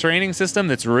set up a training system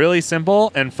that's really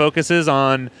simple and focuses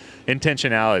on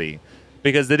intentionality.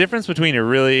 Because the difference between a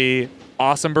really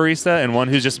awesome barista and one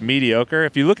who's just mediocre,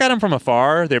 if you look at them from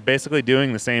afar, they're basically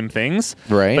doing the same things.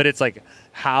 Right. But it's like,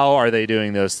 how are they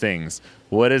doing those things?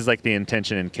 What is like the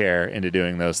intention and care into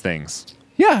doing those things?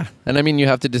 Yeah. And I mean, you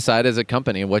have to decide as a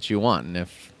company what you want. And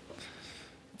if,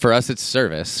 for us, it's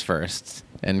service first.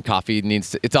 And coffee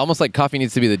it's almost like coffee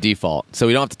needs to be the default. So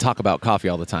we don't have to talk about coffee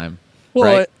all the time.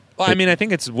 Well, right? I mean, I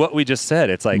think it's what we just said.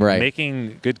 It's like Right.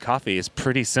 making good coffee is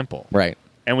pretty simple. Right.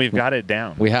 And we've got it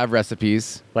down. We have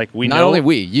recipes. Like we Not know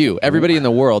only you, everybody in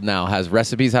the world now has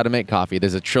recipes how to make coffee.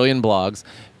 There's a trillion blogs.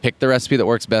 Pick the recipe that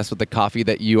works best with the coffee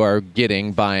that you are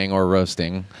getting, buying, or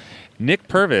roasting. Nick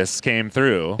Purvis came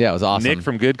through. Yeah, it was awesome. Nick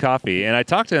from Good Coffee. And I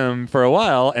talked to him for a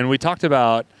while, and we talked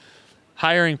about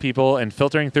hiring people and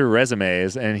filtering through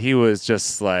resumes. And he was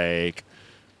just like,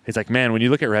 he's like, man, when you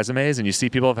look at resumes and you see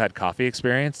people have had coffee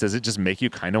experience, does it just make you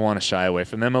kind of want to shy away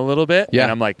from them a little bit? Yeah.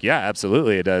 And I'm like, yeah,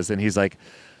 absolutely it does. And he's like,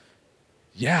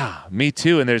 yeah, me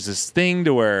too. And there's this thing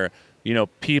to where, you know,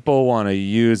 people want to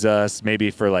use us maybe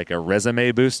for like a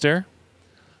resume booster,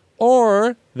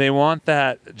 or they want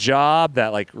that job,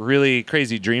 that like really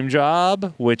crazy dream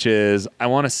job, which is I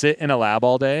want to sit in a lab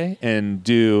all day and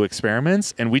do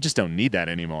experiments, and we just don't need that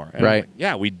anymore. And I'm Right. like,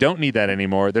 yeah, we don't need that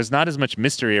anymore. There's not as much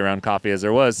mystery around coffee as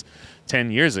there was 10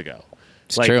 years ago.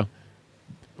 It's true.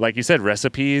 Like you said,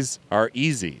 recipes are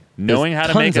easy. Knowing how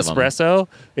to make tons of 'em. espresso,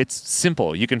 it's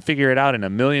simple. You can figure it out in a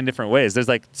million different ways. There's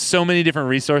like so many different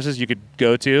resources you could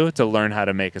go to learn how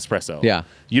to make espresso. Yeah.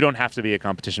 You don't have to be a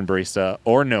competition barista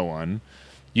or no one.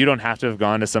 You don't have to have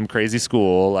gone to some crazy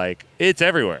school. Like, it's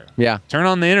everywhere. Yeah. Turn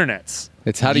on the internets.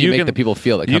 It's how do you make the people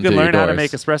feel that come You can through your learn how to doors.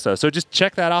 make espresso. So just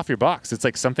check that off your box. It's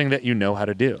like something that you know how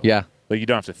to do. Yeah. Like you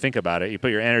don't have to think about it. You put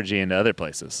your energy into other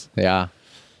places. Yeah.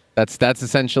 That's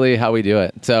essentially how we do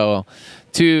it. So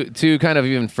to kind of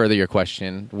even further your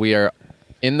question, we are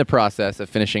in the process of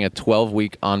finishing a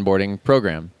 12-week onboarding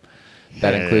program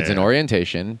that includes an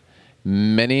orientation,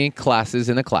 many classes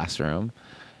in a classroom,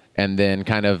 and then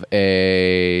kind of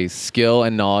a skill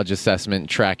and knowledge assessment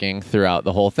tracking throughout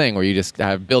the whole thing where you just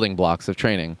have building blocks of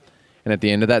training. And at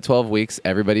the end of that 12 weeks,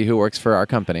 everybody who works for our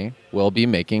company will be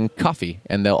making coffee,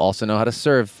 and they'll also know how to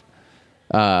serve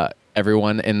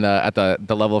everyone at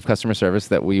the level of customer service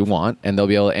that we want, and they'll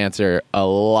be able to answer a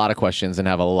lot of questions and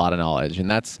have a lot of knowledge, and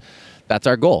that's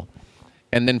our goal.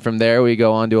 And then from there, we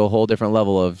go on to a whole different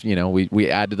level of, you know, we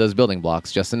add to those building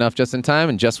blocks just enough, just in time,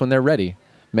 and just when they're ready,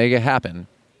 make it happen.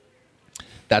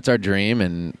 That's our dream,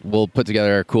 and we'll put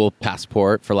together a cool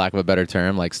passport, for lack of a better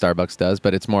term, like Starbucks does,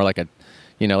 but it's more like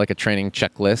a training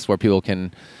checklist where people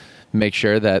can make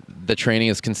sure that the training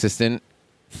is consistent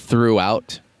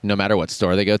throughout, no matter what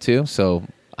store they go to. So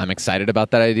I'm excited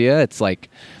about that idea. It's like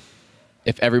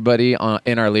if everybody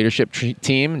in our leadership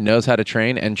team knows how to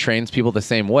train and trains people the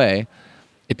same way,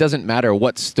 it doesn't matter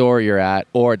what store you're at,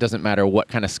 or it doesn't matter what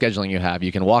kind of scheduling you have.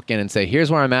 You can walk in and say,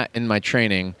 here's where I'm at in my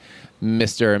training,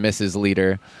 Mr. or Mrs.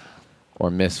 Leader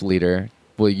or Miss Leader.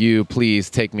 Will you please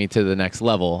take me to the next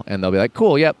level? And they'll be like,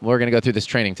 cool, yep, we're going to go through this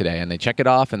training today. And they check it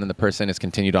off, and then the person is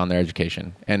continued on their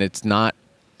education. And it's not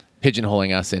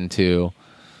pigeonholing us into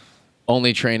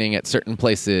only training at certain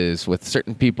places with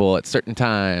certain people at certain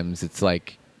times. It's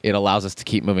like it allows us to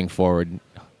keep moving forward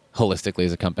holistically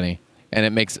as a company. And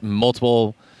it makes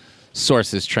multiple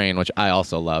sources train, which I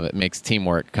also love. It makes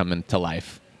teamwork come into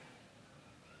life.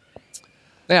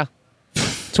 Yeah.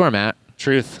 That's where I'm at.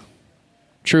 Truth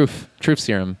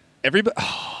Serum. Everybody.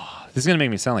 This is going to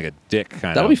make me sound like a dick, kind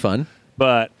of. That'll be fun.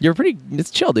 But It's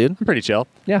chill, dude. I'm pretty chill.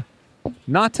 Yeah.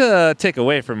 Not to take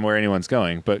away from where anyone's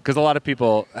going, but because a lot of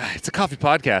people, it's a coffee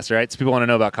podcast, right? So people want to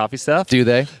know about coffee stuff. Do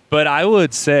they? But I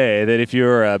would say that if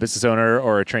you're a business owner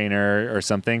or a trainer or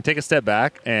something, take a step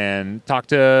back and talk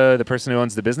to the person who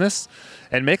owns the business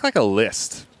and make like a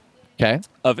list Okay.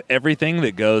 of everything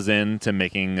that goes into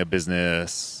making a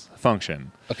business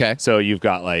function. Okay. So you've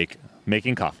got like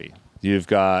making coffee. You've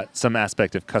got some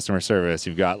aspect of customer service.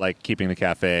 You've got like keeping the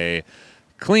cafe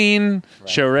clean,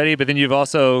 show ready, but then you've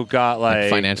also got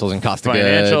like financials and cost of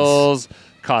financials,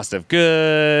 cost of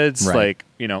goods, Right. like,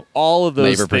 all of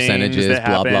those Labor things percentages, that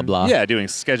blah, happen. blah, blah. Yeah, doing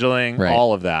scheduling, Right.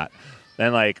 all of that.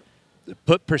 Then like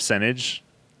put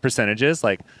percentages,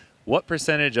 like what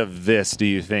percentage of this do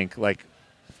you think, like,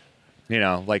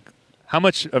 like how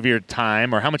much of your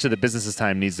time or how much of the business's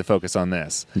time needs to focus on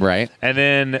this? Right. And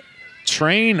then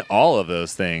train all of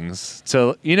those things.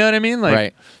 So, you know what I mean? Like,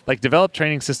 Right. like develop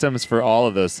training systems for all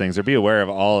of those things, or be aware of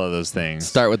all of those things.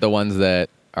 Start with the ones that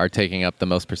are taking up the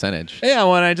most percentage. Yeah,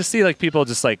 when I just see like people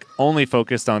just like only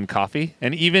focused on coffee,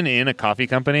 and even in a coffee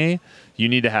company, you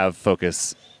need to have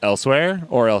focus elsewhere,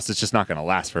 or else it's just not going to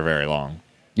last for very long.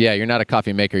 Yeah, you're not a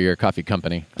coffee maker, you're a coffee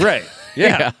company. Right.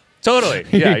 Yeah. Yeah. Totally.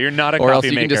 Yeah, you're not a or coffee else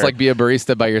you maker. can just like be a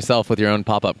barista by yourself with your own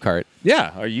pop-up cart.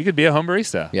 Yeah, or you could be a home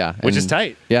barista. Yeah. Which is and-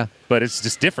 tight, Yeah. but it's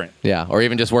just different. Yeah. Or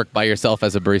even just work by yourself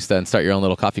as a barista and start your own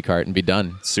little coffee cart and be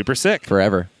done Super sick.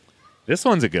 forever. This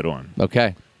one's a good one.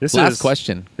 Okay. This Last is-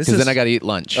 question. this Because then is- I got to eat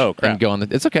lunch. Oh, crap. And go on.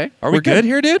 It's okay. Are we We're good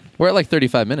here, dude? We're at like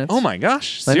 35 minutes. Oh my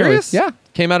gosh. I know, Serious? yeah.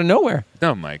 Came out of nowhere.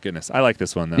 Oh my goodness. I like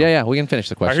this one though. Yeah. We can finish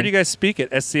the question. I heard you guys speak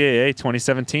at SCAA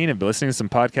 2017 and been listening to some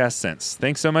podcasts since.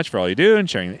 Thanks so much for all you do and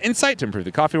sharing the insight to improve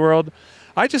the coffee world.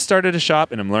 I just started a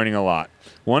shop and I'm learning a lot.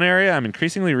 One area I'm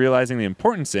increasingly realizing the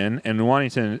importance in and wanting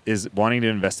to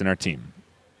invest in our team.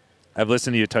 I've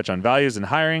listened to you touch on values and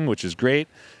hiring, which is great,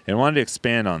 and wanted to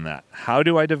expand on that. How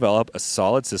do I develop a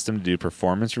solid system to do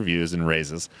performance reviews and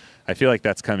raises? I feel like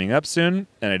that's coming up soon,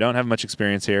 and I don't have much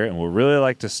experience here, and would really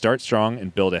like to start strong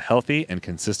and build a healthy and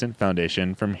consistent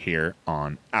foundation from here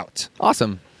on out.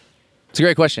 Awesome. It's a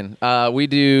great question. We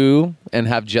do and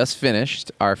have just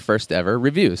finished our first ever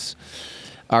reviews.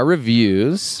 Our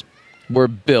reviews were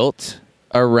built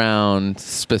around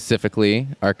specifically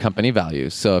our company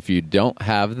values. So if you don't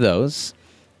have those,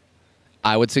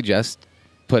 I would suggest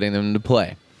putting them into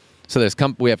play. So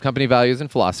we have company values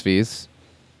and philosophies,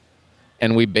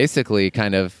 and we basically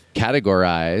kind of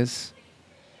categorize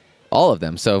all of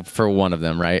them. So for one of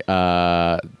them, right,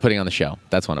 putting on the show,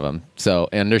 that's one of them. So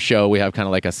under show, we have kind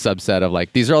of like a subset of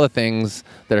like, these are all the things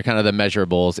that are kind of the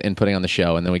measurables in putting on the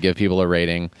show. And then we give people a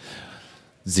rating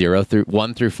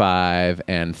 1 through 5,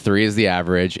 and 3 is the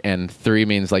average. And 3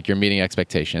 means like you're meeting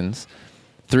expectations.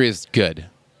 3 is good.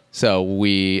 So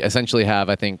we essentially have,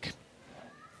 I think,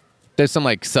 there's some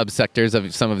like subsectors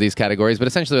of some of these categories, but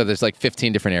essentially there's like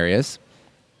 15 different areas.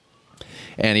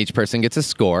 And each person gets a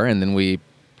score, and then we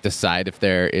decide if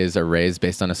there is a raise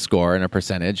based on a score and a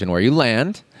percentage and where you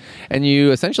land. And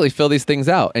you essentially fill these things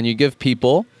out, and you give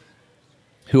people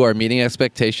who are meeting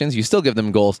expectations, you still give them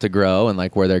goals to grow and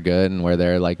like where they're good and where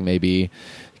they're like maybe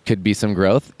could be some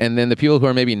growth. And then the people who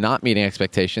are maybe not meeting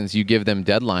expectations, you give them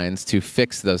deadlines to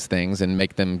fix those things and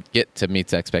make them get to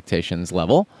meet expectations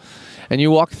level. And you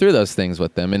walk through those things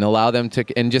with them and allow them to,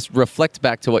 and just reflect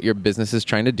back to what your business is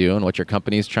trying to do and what your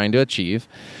company is trying to achieve.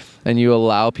 And you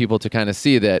allow people to kind of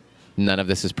see that none of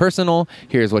this is personal.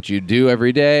 Here's what you do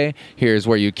every day. Here's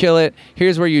where you kill it.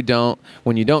 Here's where you don't.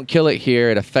 When you don't kill it here,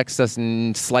 it affects us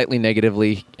slightly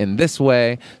negatively in this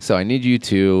way. So I need you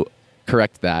to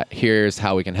correct that. Here's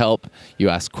how we can help. You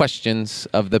ask questions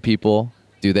of the people.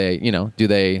 Do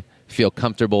they feel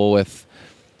comfortable with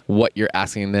what you're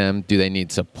asking them? Do they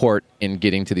need support in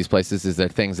getting to these places? Is there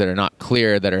things that are not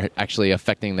clear that are actually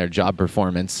affecting their job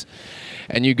performance?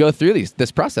 And you go through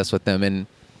this process with them. And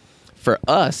for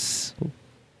us,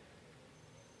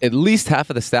 at least half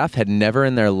of the staff had never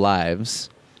in their lives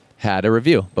had a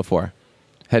review before,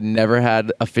 had never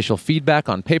had official feedback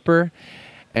on paper.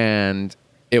 And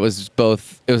it was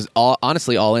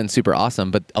honestly all in super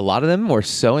awesome. But a lot of them were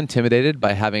so intimidated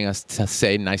by having us to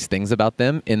say nice things about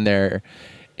them in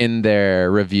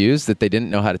their reviews that they didn't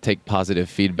know how to take positive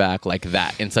feedback like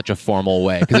that in such a formal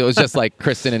way. Because it was just like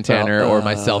Kristen and Tanner or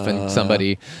myself and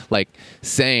somebody like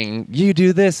saying, you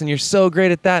do this and you're so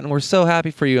great at that and we're so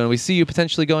happy for you and we see you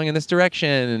potentially going in this direction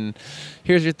and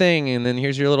here's your thing and then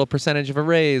here's your little percentage of a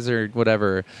raise or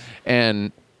whatever.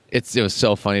 And it was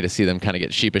so funny to see them kind of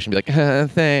get sheepish and be like,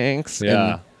 thanks.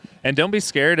 Yeah. And don't be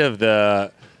scared of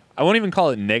I won't even call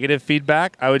it negative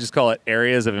feedback. I would just call it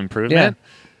areas of improvement. Yeah.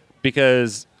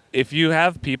 Because if you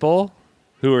have people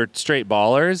who are straight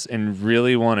ballers and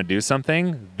really want to do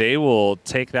something, they will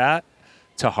take that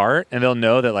to heart and they'll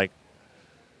know that like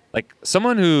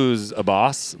someone who's a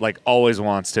boss like always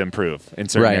wants to improve in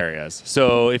certain areas.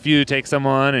 So if you take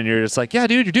someone and you're just like, yeah,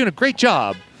 dude, you're doing a great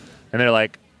job. And they're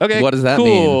like, okay, what does that cool.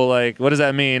 mean? Like, what does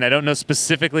that mean? I don't know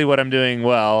specifically what I'm doing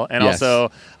well. And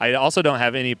I also don't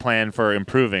have any plan for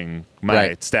improving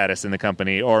my status in the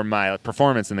company or my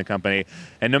performance in the company.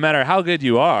 And no matter how good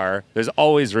you are, there's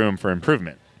always room for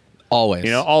improvement.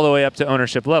 Always. All the way up to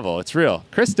ownership level. It's real.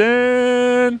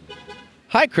 Kristen!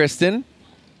 Hi, Kristen.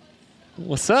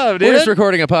 What's up, dude? We're just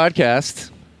recording a podcast.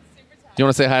 Do you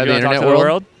want to say hi to the You wanna talk internet to the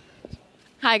world?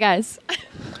 Hi, guys.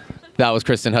 That was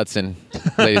Kristen Hudson,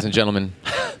 ladies and gentlemen.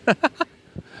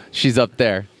 She's up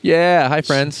there. Yeah, hi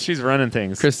friends. She's running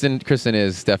things. Kristen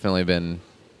has definitely been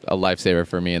a lifesaver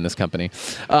for me in this company.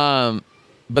 But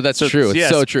that's true. It's yes.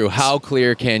 so true. How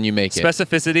clear can you make it?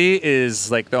 Specificity is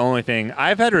like the only thing.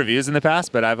 I've had reviews in the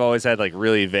past, but I've always had like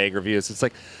really vague reviews. It's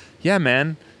like, yeah,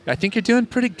 man, I think you're doing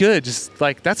pretty good. Just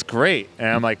like, that's great. And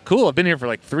I'm like, cool. I've been here for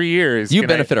like 3 years. You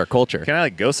benefit our culture. Can I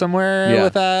like go somewhere Yeah.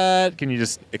 with that? Can you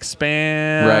just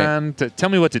expand? Tell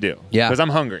me what to do. Yeah. Because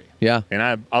I'm hungry. Yeah.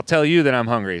 And I'll tell you that I'm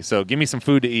hungry. So give me some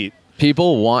food to eat.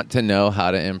 People want to know how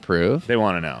to improve. They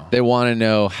want to know. They want to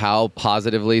know how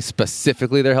positively,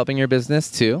 specifically they're helping your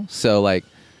business too. So like,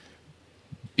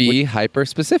 be hyper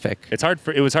specific.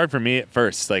 It was hard for me at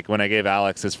first. Like when I gave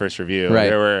Alex his first review,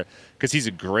 Right. because he's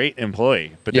a great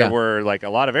employee, but Yeah. there were like a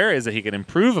lot of areas that he could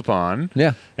improve upon.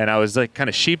 Yeah. And I was like kind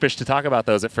of sheepish to talk about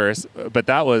those at first, but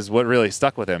that was what really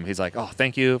stuck with him. He's like, "Oh,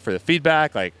 thank you for the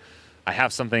feedback. Like, I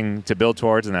have something to build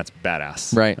towards, and that's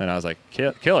badass." Right. And I was like,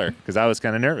 killer, because I was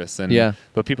kind of nervous. And Yeah.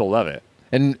 But people love it.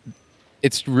 And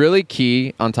it's really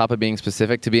key, on top of being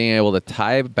specific, to being able to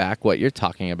tie back what you're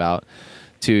talking about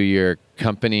to your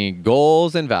company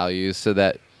goals and values so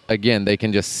that, again, they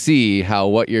can just see how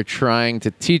what you're trying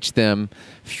to teach them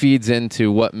feeds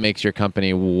into what makes your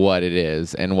company what it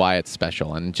is and why it's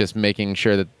special, and just making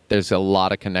sure that there's a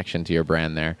lot of connection to your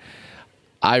brand there.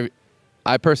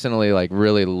 I personally like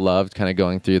really loved kind of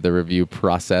going through the review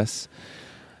process.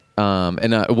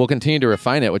 And we'll continue to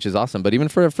refine it, which is awesome. But even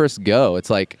for a first go, it's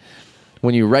like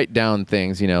when you write down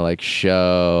things, you know, like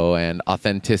show and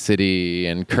authenticity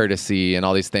and courtesy and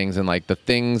all these things, and like the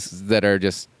things that are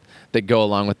just that go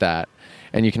along with that.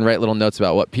 And you can write little notes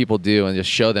about what people do and just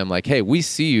show them like, hey, we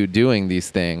see you doing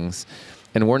these things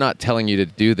and we're not telling you to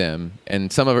do them.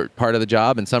 And some of it part of the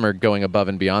job and some are going above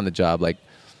and beyond the job. Like,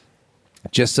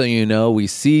 just so you know, we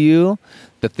see you.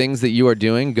 The things that you are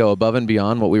doing go above and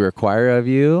beyond what we require of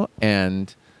you.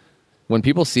 And when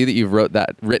people see that you've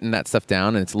written that stuff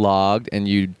down and it's logged, and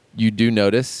you do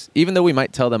notice, even though we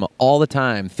might tell them all the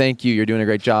time, thank you, you're doing a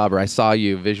great job, or I saw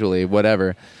you visually,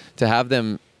 whatever, to have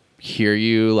them hear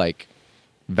you like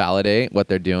validate what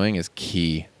they're doing is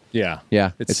key. Yeah.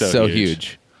 Yeah, it's so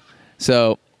huge.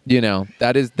 So, you know,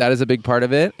 that is a big part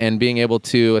of it. And being able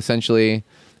to essentially,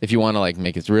 if you want to like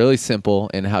make it really simple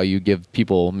in how you give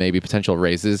people maybe potential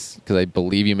raises, because I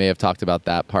believe you may have talked about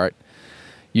that part,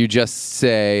 you just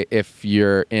say if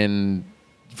you're in,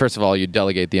 first of all, you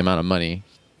delegate the amount of money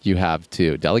you have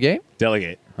to delegate.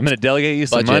 Delegate. I'm going to delegate you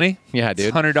some Budget. money. Yeah, dude.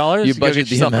 It's $100. You go budget get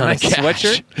the yourself a amount nice of cash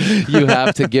sweatshirt. you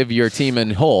have to give your team in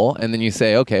whole, and then you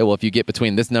say, okay, well, if you get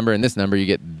between this number and this number, you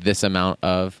get this amount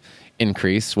of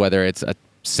increase, whether it's a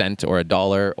cent or a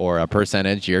dollar or a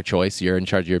percentage, your choice. You're in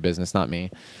charge of your business, not me.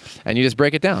 And you just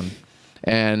break it down.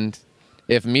 And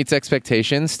if meets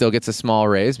expectations, still gets a small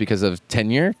raise because of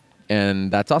tenure,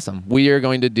 and that's awesome. We are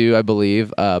going to do, I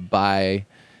believe, biannual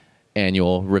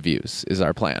reviews is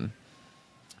our plan.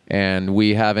 And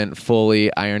we haven't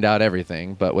fully ironed out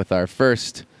everything, but with our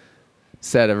first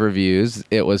set of reviews,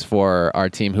 it was for our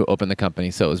team who opened the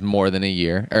company. So it was more than a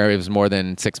year, or it was more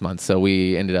than 6 months. So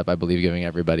we ended up, I believe, giving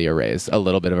everybody a raise, a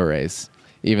little bit of a raise,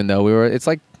 even though it's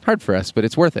like hard for us, but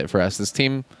it's worth it for us. This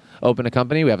team opened a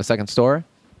company. We have a second store.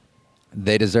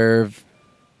 They deserve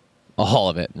all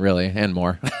of it, really, and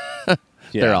more.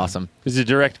 Yeah. They're awesome. There's a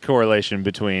direct correlation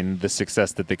between the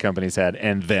success that the company's had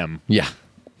and them. Yeah.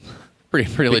 Pretty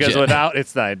legit. Because without,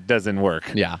 it doesn't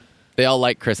work. Yeah. They all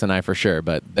like Chris and I for sure,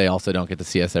 but they also don't get to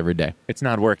see us every day. It's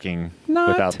not working Not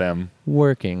without them.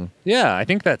 Working. Yeah, I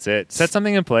think that's it. Set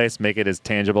something in place, make it as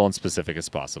tangible and specific as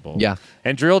possible. Yeah.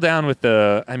 And drill down with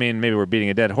maybe we're beating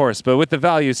a dead horse, but with the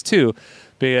values too,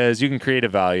 because you can create a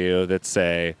value that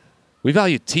say, we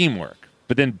value teamwork,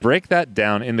 but then break that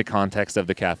down in the context of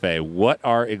the cafe. What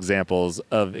are examples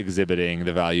of exhibiting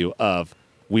the value of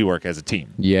we work as a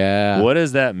team? Yeah. What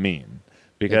does that mean?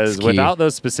 Because It's key. without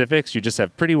those specifics, you just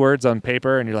have pretty words on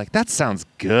paper and you're like, that sounds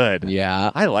good. Yeah.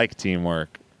 I like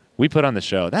teamwork. We put on the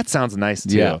show. That sounds nice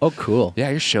too. Yeah. Oh, cool. Yeah,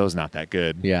 your show's not that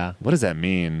good. Yeah. What does that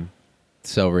mean?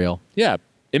 So real. Yeah.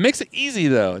 It makes it easy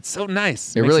though. It's so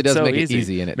nice. It makes really does so make it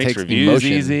easy, and it makes takes reviews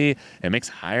emotion. easy. It makes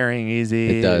hiring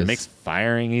easy. It does. It makes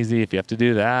firing easy if you have to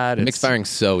do that. It makes firing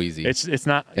so easy. It's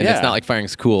not. and yeah. it's not like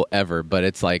firing's cool ever, but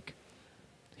it's like,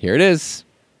 here it is.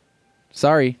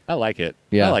 Sorry. I like it.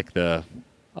 Yeah. I like the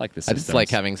I systems. just like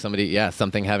having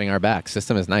something having our back.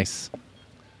 System is nice.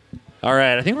 All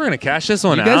right, I think we're gonna cash this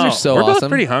one You out. guys are so we're both awesome.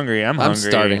 pretty hungry. I'm hungry.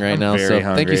 starving right I'm now, very so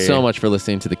hungry. thank you so much for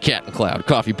listening to the Cat and Cloud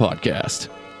Coffee Podcast.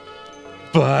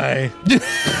 Bye.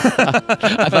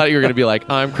 I thought you were gonna be like,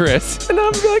 I'm Chris, and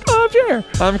I'm gonna be like, oh, I'm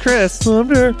Jer. I'm Chris. I'm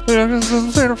Jer.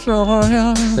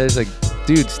 There's a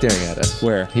dude staring at us.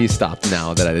 Where? He stopped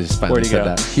now that I just finally Where'd he said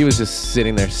go? that. He was just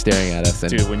sitting there staring at us,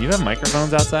 and Dude, when you have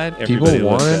microphones outside, People everybody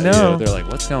looks wanna at know. you. They're like,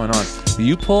 what's going on?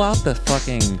 You pull out the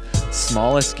fucking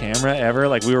smallest camera ever.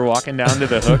 Like, we were walking down to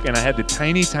the hook, and I had the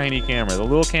tiny camera, the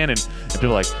little Canon. And people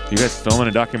were like, you guys filming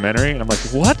a documentary? And I'm like,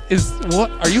 what?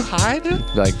 Are you high, dude?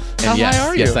 like, How and yes, high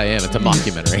are yes, you? I am. It's a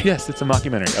mockumentary. Yes, it's a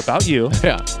mockumentary about you.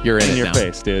 Yeah, you're in In it your now.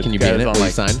 face, dude. Can you be in Guys it? on Will you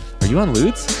like, sign? Are you on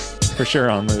Ludes? For sure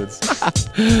on Ludes.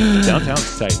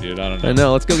 Downtown's tight, dude. I don't know. I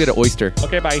know. Let's go get an oyster.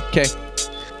 Okay, bye. Okay.